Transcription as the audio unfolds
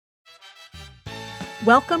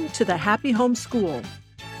Welcome to the Happy Home School,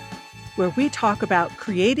 where we talk about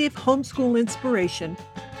creative homeschool inspiration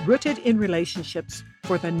rooted in relationships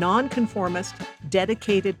for the nonconformist,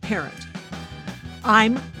 dedicated parent.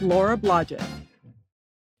 I'm Laura Blodgett,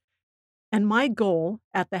 and my goal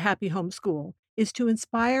at the Happy Home School is to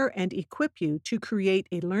inspire and equip you to create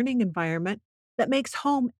a learning environment that makes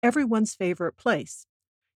home everyone's favorite place.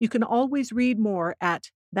 You can always read more at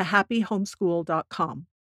thehappyhomeschool.com.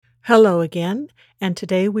 Hello again, and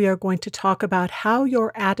today we are going to talk about how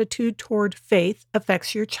your attitude toward faith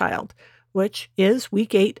affects your child, which is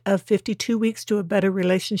week 8 of 52 Weeks to a Better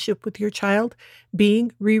Relationship with Your Child,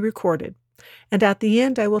 being re-recorded. And at the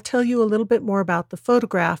end, I will tell you a little bit more about the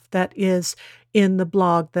photograph that is in the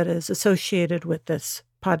blog that is associated with this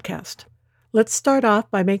podcast. Let's start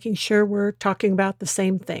off by making sure we're talking about the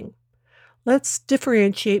same thing. Let's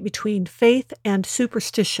differentiate between faith and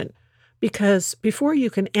superstition. Because before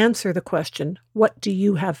you can answer the question, what do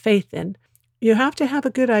you have faith in, you have to have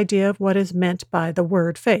a good idea of what is meant by the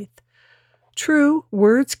word faith. True,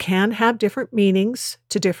 words can have different meanings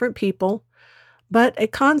to different people, but a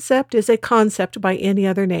concept is a concept by any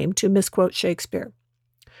other name, to misquote Shakespeare.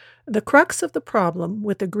 The crux of the problem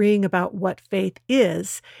with agreeing about what faith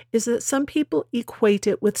is that some people equate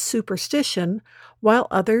it with superstition, while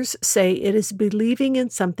others say it is believing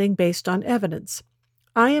in something based on evidence.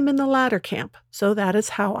 I am in the latter camp, so that is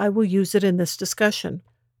how I will use it in this discussion.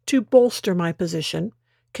 To bolster my position,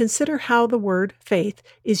 consider how the word faith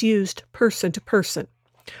is used person to person.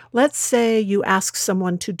 Let's say you ask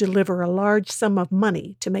someone to deliver a large sum of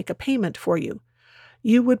money to make a payment for you.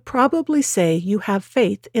 You would probably say you have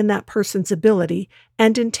faith in that person's ability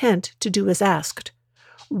and intent to do as asked.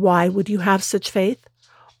 Why would you have such faith?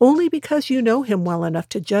 Only because you know him well enough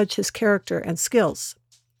to judge his character and skills.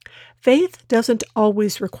 Faith doesn't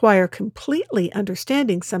always require completely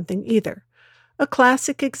understanding something either. A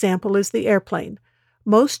classic example is the airplane.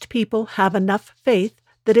 Most people have enough faith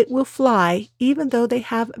that it will fly even though they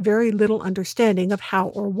have very little understanding of how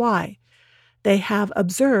or why. They have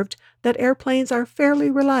observed that airplanes are fairly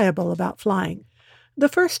reliable about flying. The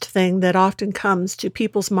first thing that often comes to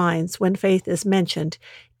people's minds when faith is mentioned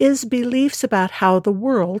is beliefs about how the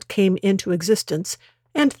world came into existence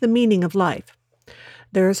and the meaning of life.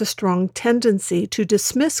 There is a strong tendency to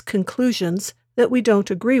dismiss conclusions that we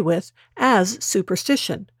don't agree with as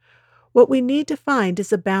superstition. What we need to find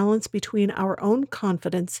is a balance between our own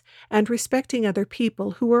confidence and respecting other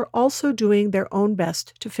people who are also doing their own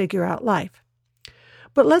best to figure out life.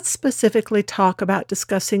 But let's specifically talk about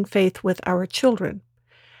discussing faith with our children.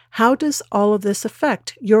 How does all of this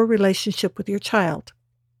affect your relationship with your child?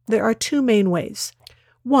 There are two main ways.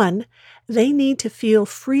 One, they need to feel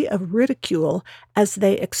free of ridicule as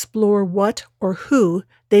they explore what or who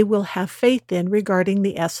they will have faith in regarding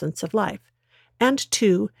the essence of life. And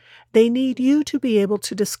two, they need you to be able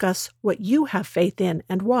to discuss what you have faith in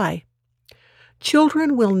and why.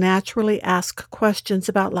 Children will naturally ask questions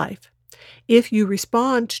about life. If you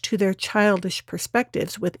respond to their childish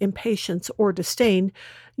perspectives with impatience or disdain,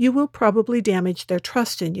 you will probably damage their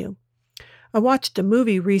trust in you. I watched a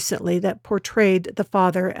movie recently that portrayed the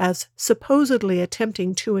father as supposedly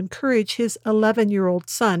attempting to encourage his 11-year-old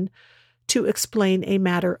son to explain a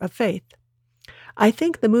matter of faith. I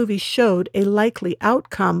think the movie showed a likely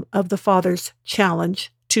outcome of the father's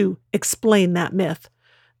challenge to explain that myth.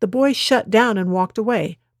 The boy shut down and walked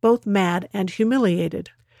away, both mad and humiliated.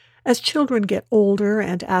 As children get older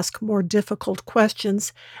and ask more difficult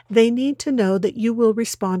questions, they need to know that you will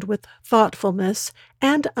respond with thoughtfulness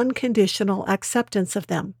and unconditional acceptance of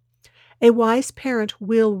them. A wise parent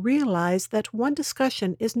will realize that one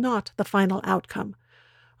discussion is not the final outcome.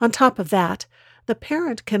 On top of that, the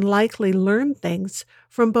parent can likely learn things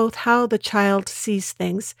from both how the child sees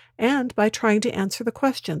things and by trying to answer the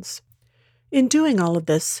questions. In doing all of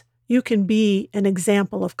this, you can be an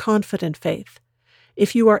example of confident faith.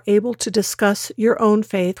 If you are able to discuss your own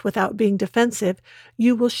faith without being defensive,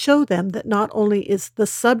 you will show them that not only is the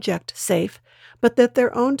subject safe, but that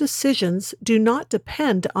their own decisions do not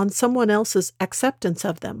depend on someone else's acceptance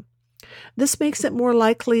of them. This makes it more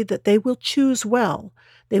likely that they will choose well.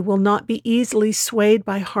 They will not be easily swayed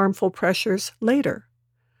by harmful pressures later.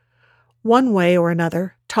 One way or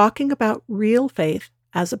another, talking about real faith,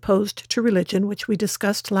 as opposed to religion, which we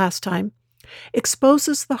discussed last time,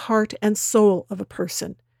 exposes the heart and soul of a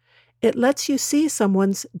person. It lets you see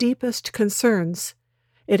someone's deepest concerns.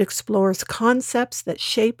 It explores concepts that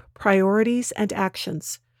shape priorities and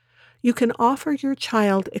actions. You can offer your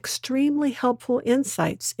child extremely helpful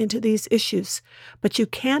insights into these issues, but you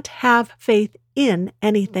can't have faith in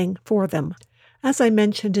anything for them. As I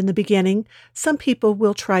mentioned in the beginning, some people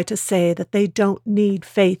will try to say that they don't need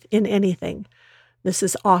faith in anything. This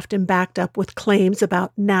is often backed up with claims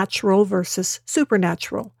about natural versus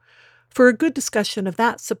supernatural. For a good discussion of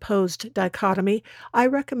that supposed dichotomy, I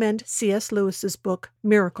recommend C.S. Lewis's book,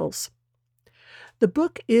 Miracles. The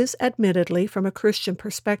book is admittedly from a Christian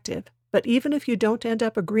perspective, but even if you don't end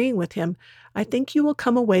up agreeing with him, I think you will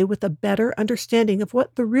come away with a better understanding of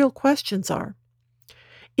what the real questions are.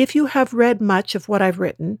 If you have read much of what I've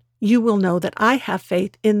written, you will know that I have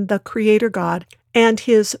faith in the Creator God and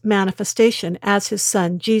His manifestation as His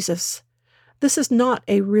Son, Jesus. This is not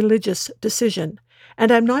a religious decision,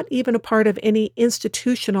 and I'm not even a part of any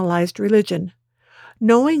institutionalized religion.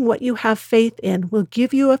 Knowing what you have faith in will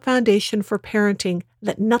give you a foundation for parenting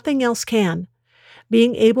that nothing else can.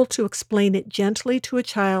 Being able to explain it gently to a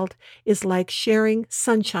child is like sharing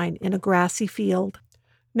sunshine in a grassy field.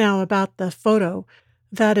 Now, about the photo,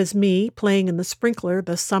 that is me playing in the sprinkler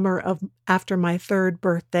the summer of after my third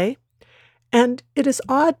birthday. And it is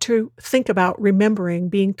odd to think about remembering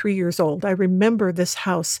being 3 years old. I remember this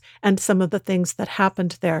house and some of the things that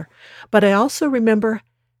happened there. But I also remember,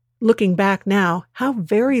 looking back now, how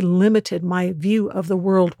very limited my view of the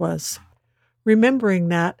world was. Remembering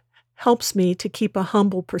that helps me to keep a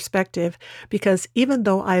humble perspective because even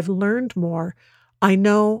though I've learned more, I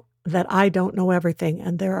know that I don't know everything,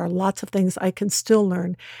 and there are lots of things I can still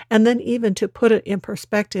learn. And then even to put it in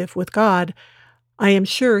perspective with God, I am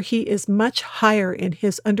sure He is much higher in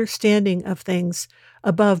His understanding of things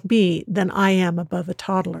above me than I am above a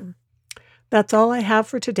toddler. That's all I have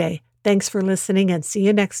for today. Thanks for listening and see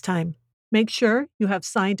you next time. Make sure you have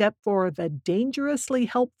signed up for the Dangerously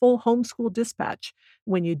Helpful Homeschool Dispatch.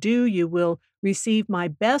 When you do, you will receive my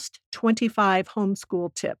best 25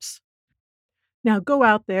 homeschool tips. Now go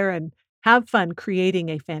out there and have fun creating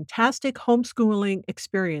a fantastic homeschooling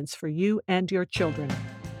experience for you and your children.